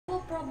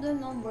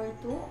Problem number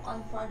 2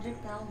 on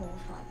projectile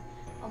motion.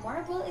 A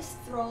marble is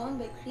thrown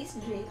by Chris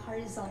J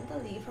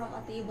horizontally from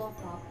a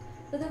tabletop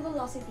with a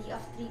velocity of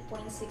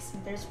 3.6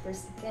 meters per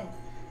second.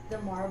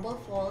 The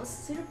marble falls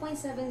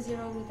 0.70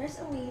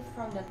 meters away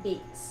from the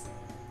base.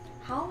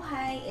 How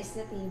high is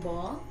the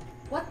table?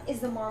 What is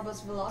the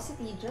marble's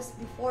velocity just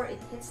before it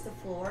hits the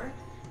floor?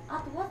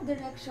 At what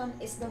direction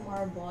is the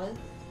marble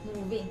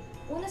moving?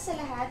 Una sa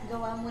lahat,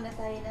 gawa muna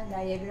tayo ng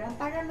diagram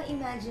para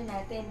ma-imagine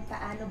natin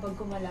paano ba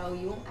gumalaw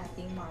yung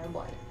ating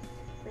marble.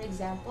 For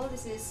example,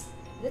 this is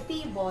the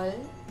table.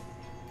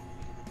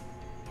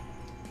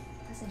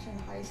 Pasensya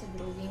na kayo sa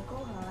drawing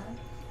ko, ha?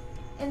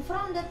 And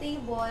from the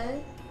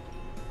table,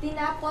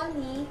 tinapon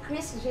ni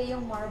Chris J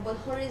yung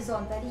marble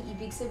horizontally.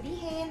 Ibig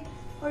sabihin,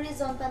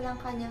 horizontal lang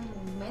kanyang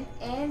movement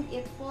and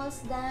it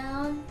falls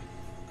down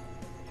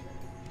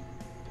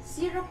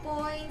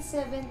 0.70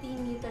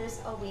 meters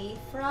away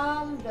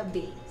from the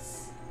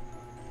base.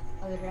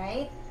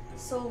 Alright?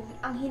 So,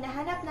 ang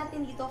hinahanap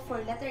natin dito for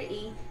letter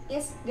A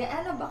is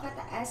gaano ba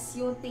kataas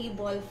yung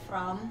table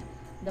from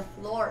the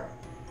floor.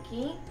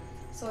 Okay?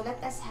 So, let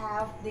us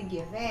have the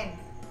given.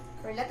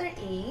 For letter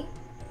A,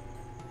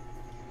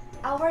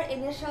 our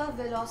initial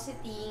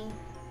velocity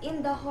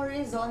in the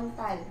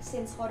horizontal,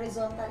 since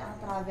horizontal ang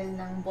travel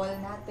ng ball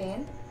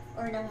natin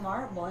or ng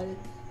marble,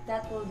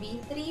 that will be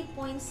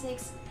 3.6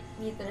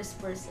 meters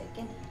per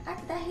second.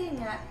 At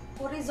dahil nga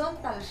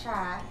horizontal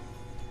siya,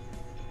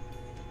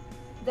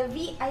 the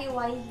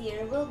VIY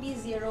here will be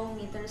 0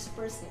 meters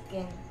per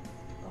second.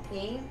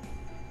 Okay?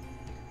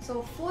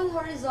 So, full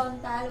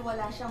horizontal,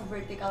 wala siyang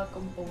vertical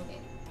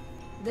component.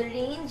 The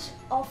range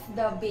of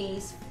the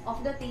base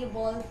of the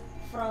table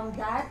from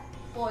that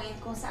point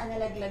kung saan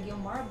nalaglag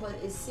yung marble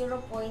is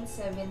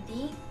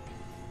 0.70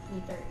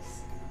 meters.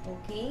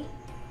 Okay?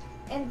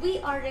 And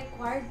we are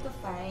required to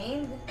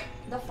find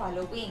the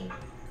following.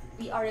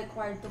 We are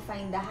required to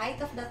find the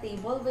height of the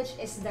table, which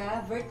is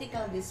the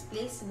vertical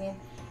displacement.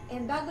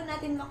 And bago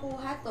natin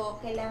makuha to,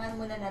 kailangan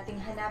muna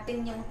nating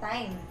hanapin yung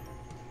time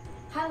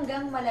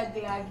hanggang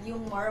malaglag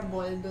yung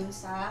marble dun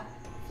sa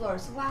floor.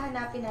 So,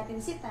 hahanapin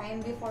natin si time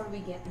before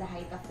we get the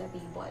height of the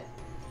table.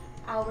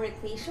 Our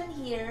equation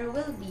here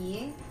will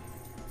be,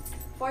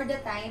 for the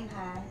time,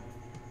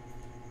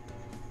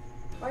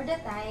 for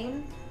the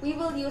time, we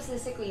will use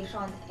this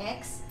equation.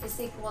 X is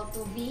equal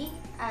to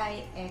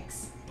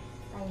VIX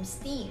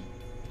times t.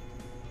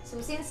 So,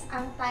 since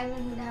ang time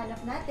yung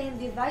hinahanap natin,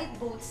 divide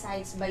both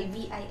sides by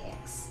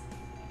VIX.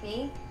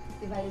 Okay?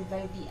 Divided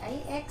by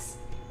VIX,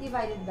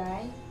 divided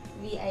by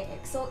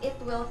VIX. So, it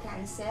will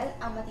cancel.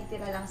 Ang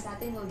matitira lang sa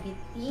atin will be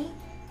t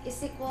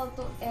is equal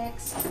to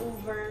x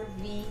over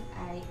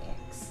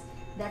VIX.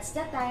 That's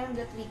the time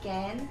that we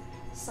can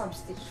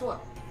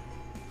substitute.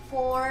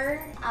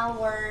 For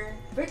our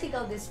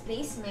vertical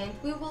displacement,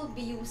 we will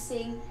be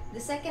using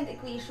the second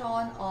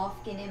equation of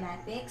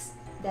kinematics.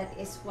 That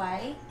is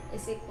y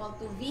is equal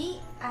to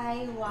VIYT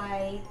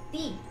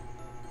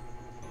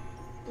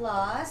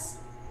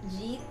plus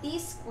GT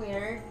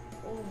squared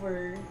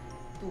over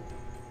 2.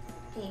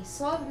 Okay,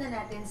 solve na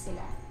natin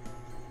sila.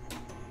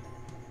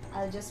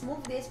 I'll just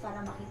move this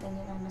para makita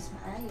nyo ng mas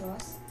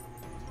maayos.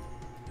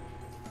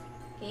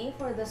 Okay,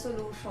 for the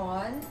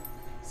solution,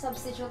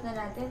 substitute na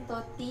natin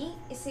to. T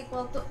is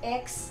equal to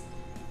x.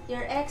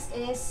 Your x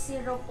is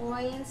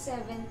 0.70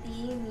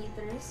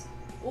 meters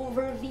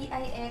over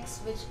VIX,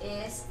 which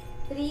is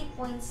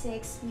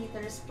 3.6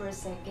 meters per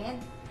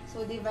second.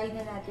 So, divide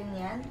na natin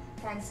yan.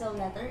 Cancel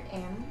letter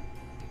M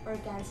or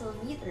cancel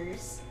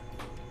meters.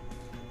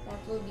 That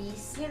will be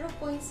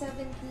 0.70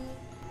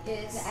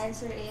 is, the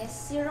answer is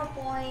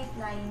 0.19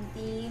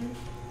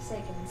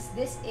 seconds.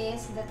 This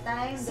is the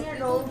time that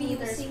 0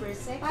 meters per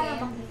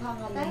second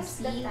times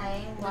the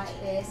time, which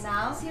is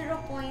now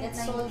 0.19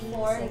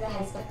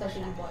 seconds of the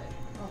table.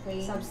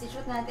 Okay.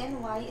 Substitute natin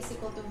y is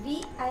equal to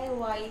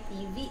VIYT.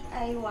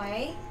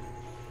 VIY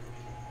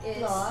is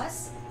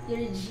plus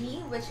your g,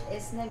 which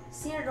is 0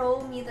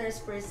 meters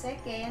per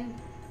second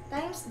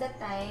times the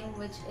time,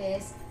 which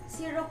is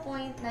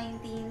 0.19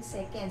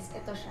 seconds.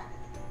 Ito siya.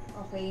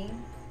 Okay?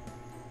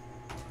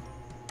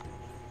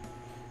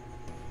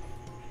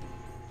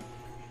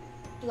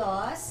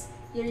 Plus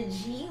your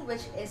g,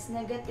 which is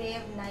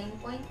negative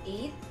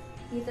 9.8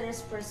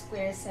 meters per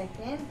square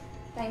second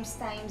times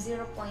time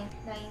 0.19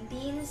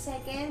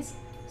 seconds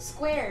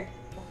squared.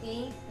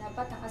 Okay?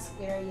 Dapat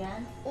naka-square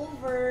yan.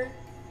 Over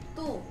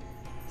 2.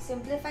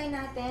 Simplify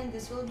natin.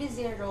 This will be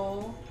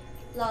 0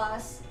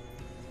 plus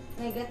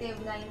negative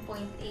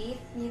 9.8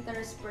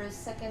 meters per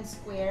second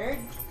squared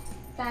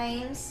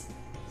times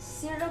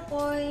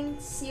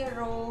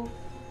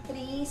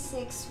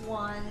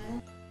 0.0361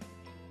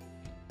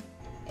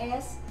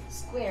 s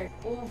squared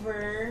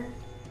over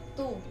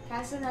 2.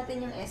 Cancel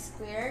natin yung s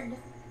squared.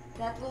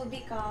 That will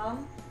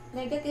become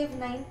negative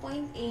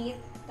 9.8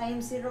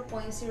 times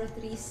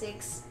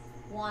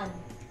 0.0361.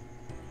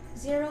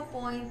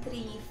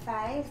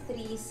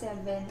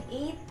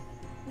 0.35378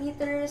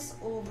 meters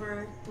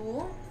over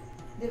 2.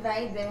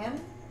 Divide them.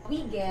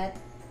 We get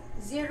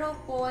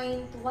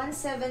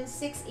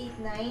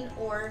 0.17689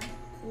 or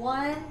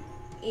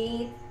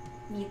 18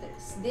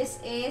 meters. This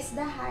is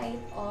the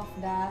height of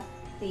the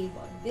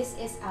table. This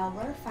is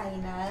our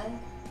final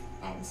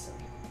answer.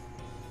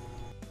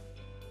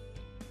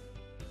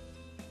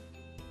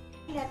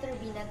 Letter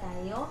B na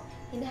tayo.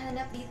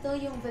 Hinahanap dito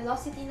yung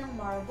velocity ng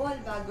marble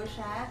bago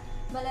siya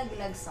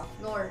malaglag sa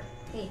floor.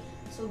 Okay,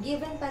 so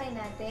given pa rin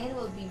natin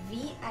will be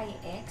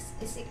Vix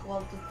is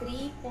equal to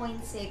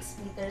 3.6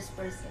 meters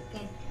per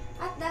second.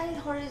 At dahil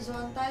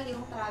horizontal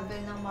yung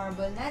travel ng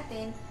marble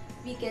natin,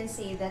 we can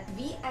say that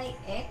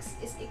Vix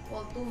is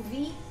equal to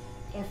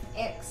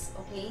Vfx.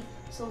 Okay,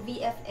 so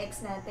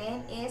Vfx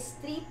natin is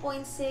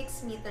 3.6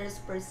 meters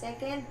per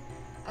second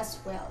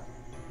as well.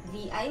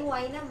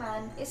 Viy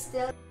naman is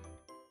still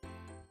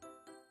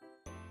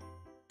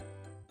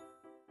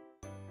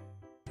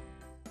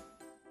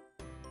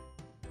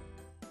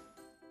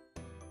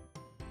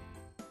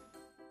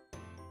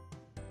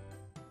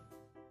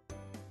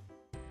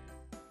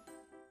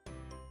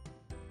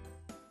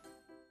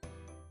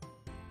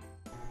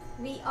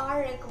we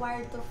are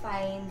required to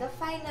find the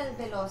final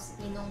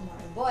velocity ng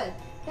marble.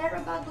 Pero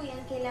bago yan,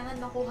 kailangan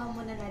makuha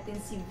muna natin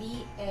si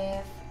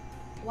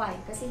Vfy.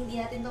 Kasi hindi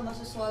natin ito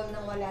masosolve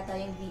nang wala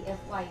tayong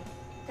Vfy.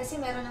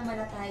 Kasi meron naman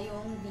na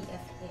tayong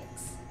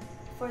Vfx.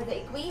 For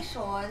the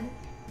equation,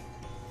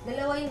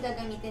 dalawa yung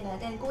gagamitin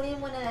natin. Kunin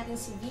muna natin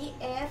si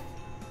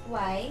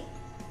Vfy,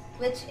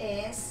 which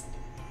is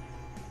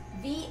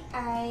Viy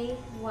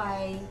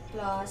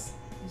plus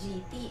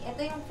gt.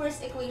 Ito yung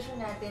first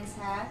equation natin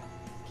sa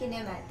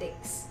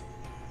kinematics.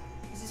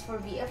 This is for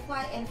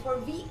Vfy, and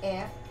for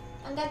Vf,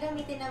 ang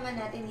gagamitin naman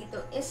natin dito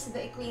is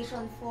the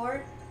equation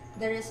for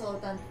the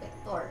resultant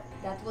vector.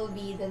 That will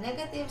be the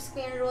negative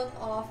square root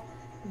of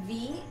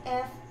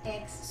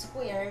Vfx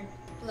squared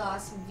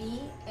plus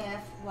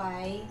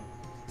Vfy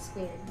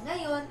squared.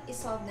 Ngayon,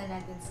 isolve na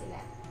natin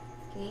sila.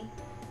 Okay?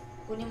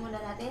 Kunin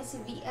muna natin si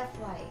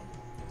Vfy.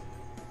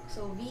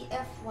 So,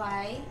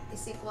 Vfy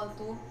is equal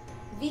to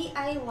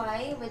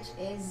Viy, which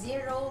is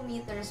 0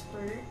 meters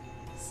per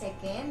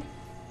second,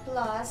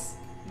 plus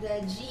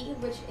the g,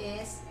 which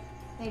is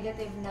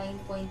negative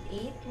 9.8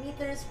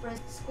 meters per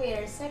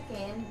square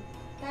second,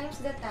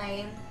 times the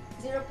time,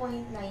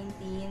 0.19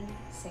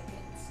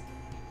 seconds.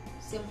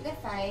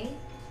 Simplify,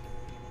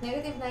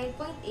 negative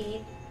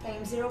 9.8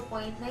 times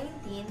 0.19,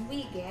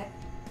 we get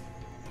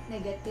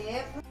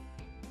negative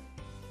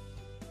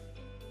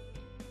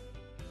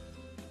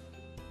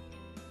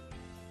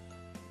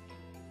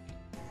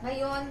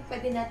ngayon,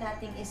 pwede na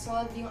nating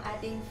isolve yung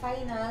ating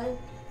final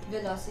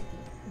velocity.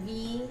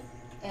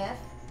 Vf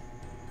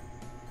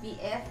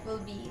will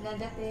be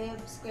negative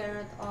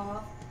square root of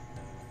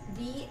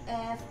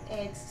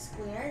Vfx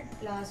squared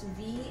plus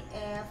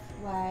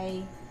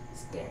Vfy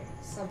squared.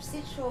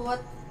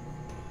 Substitute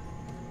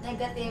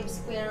negative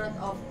square root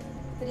of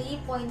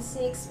 3.6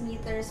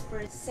 meters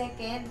per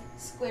second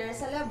square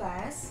sa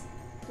labas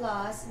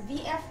plus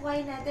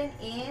Vfy natin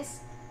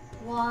is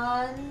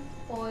 1.86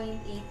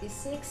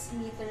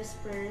 meters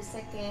per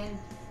second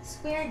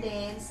square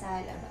din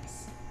sa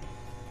labas.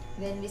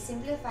 Then we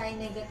simplify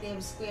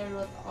negative square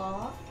root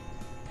of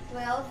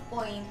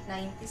 12.96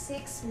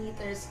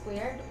 meters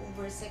squared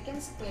over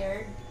second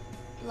squared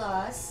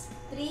plus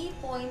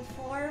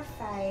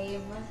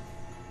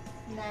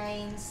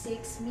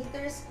 3.4596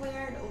 meters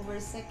squared over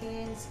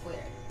second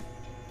squared.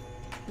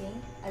 Okay,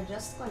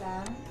 adjust ko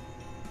lang.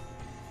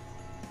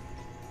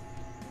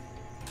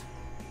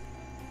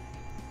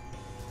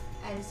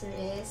 Answer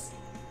is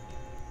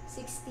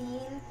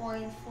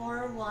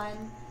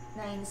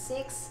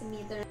 16.4196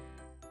 meters.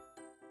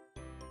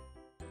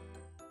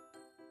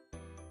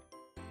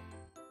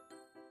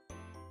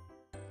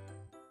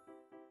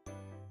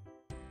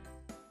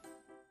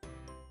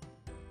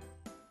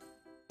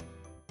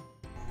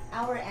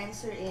 Our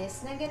answer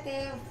is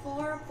negative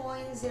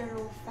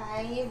 4.05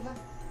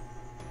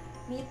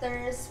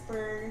 meters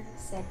per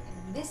second.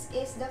 This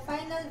is the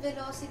final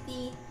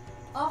velocity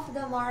of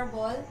the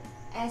marble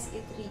as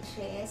it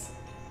reaches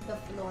the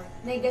floor.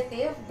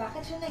 Negative.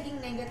 Bakit siya naging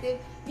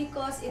negative?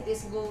 Because it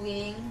is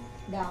going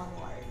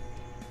downward.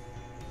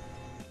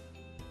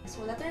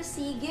 So, letter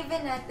C,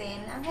 given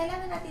natin, ang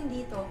kailangan natin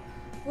dito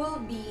will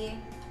be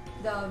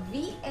the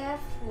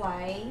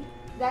Vfy,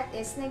 that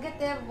is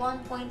negative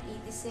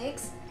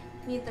 1.86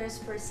 meters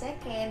per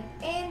second,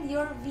 and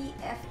your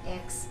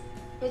Vfx,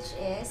 which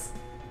is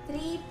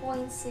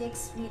 3.6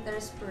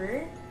 meters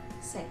per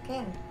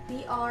second.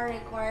 We are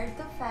required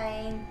to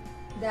find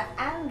the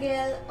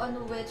angle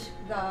on which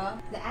the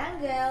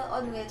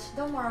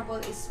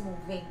marble is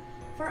moving.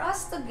 For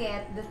us to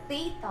get the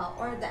theta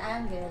or the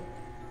angle,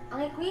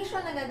 ang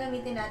equation na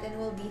gagamitin natin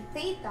will be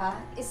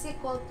theta is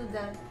equal to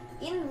the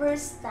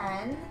inverse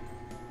tan.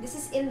 This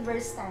is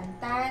inverse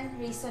tan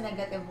raised to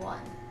negative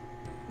 1.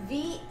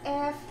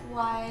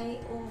 Vfy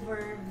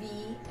over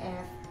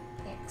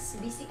Vfx.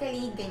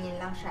 Basically, ganyan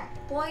lang siya.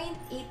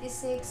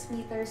 0.86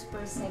 meters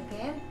per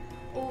second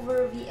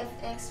over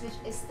Vfx, which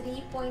is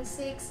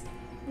 3.6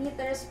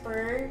 meters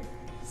per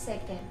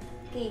second.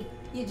 Okay,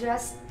 you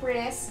just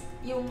press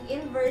yung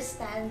inverse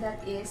tan, that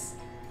is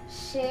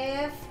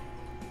shift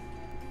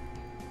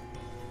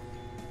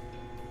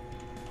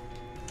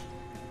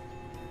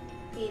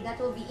Okay, that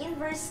will be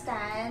inverse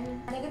tan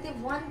negative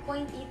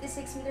 1.86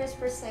 meters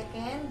per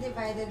second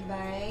divided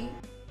by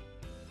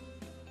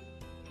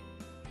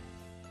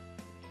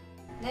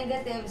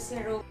negative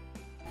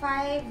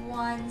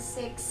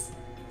 0.51667.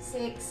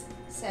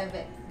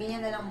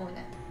 Ganyan na lang muna.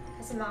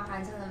 Kasi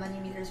makakancel naman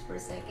yung meters per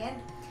second.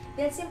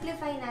 Then,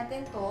 simplify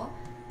natin to.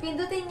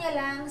 Pindutin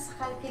niya lang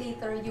sa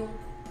calculator yung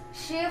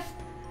shift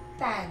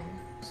tan.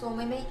 So,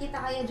 may makikita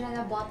kayo dyan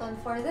na button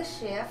for the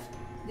shift.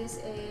 This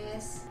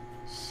is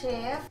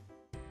shift.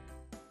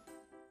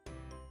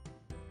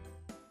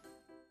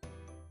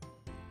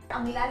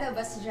 Ang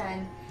lalabas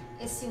dyan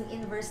is yung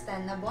inverse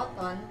tan na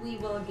button.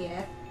 We will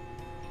get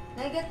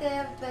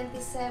negative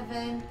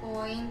 27.32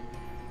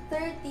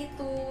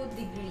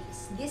 degrees.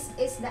 This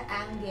is the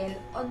angle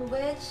on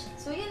which,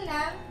 so yun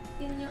lang,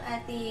 yun yung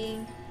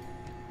ating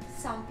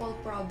sample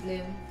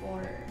problem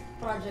for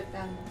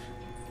projectile motion.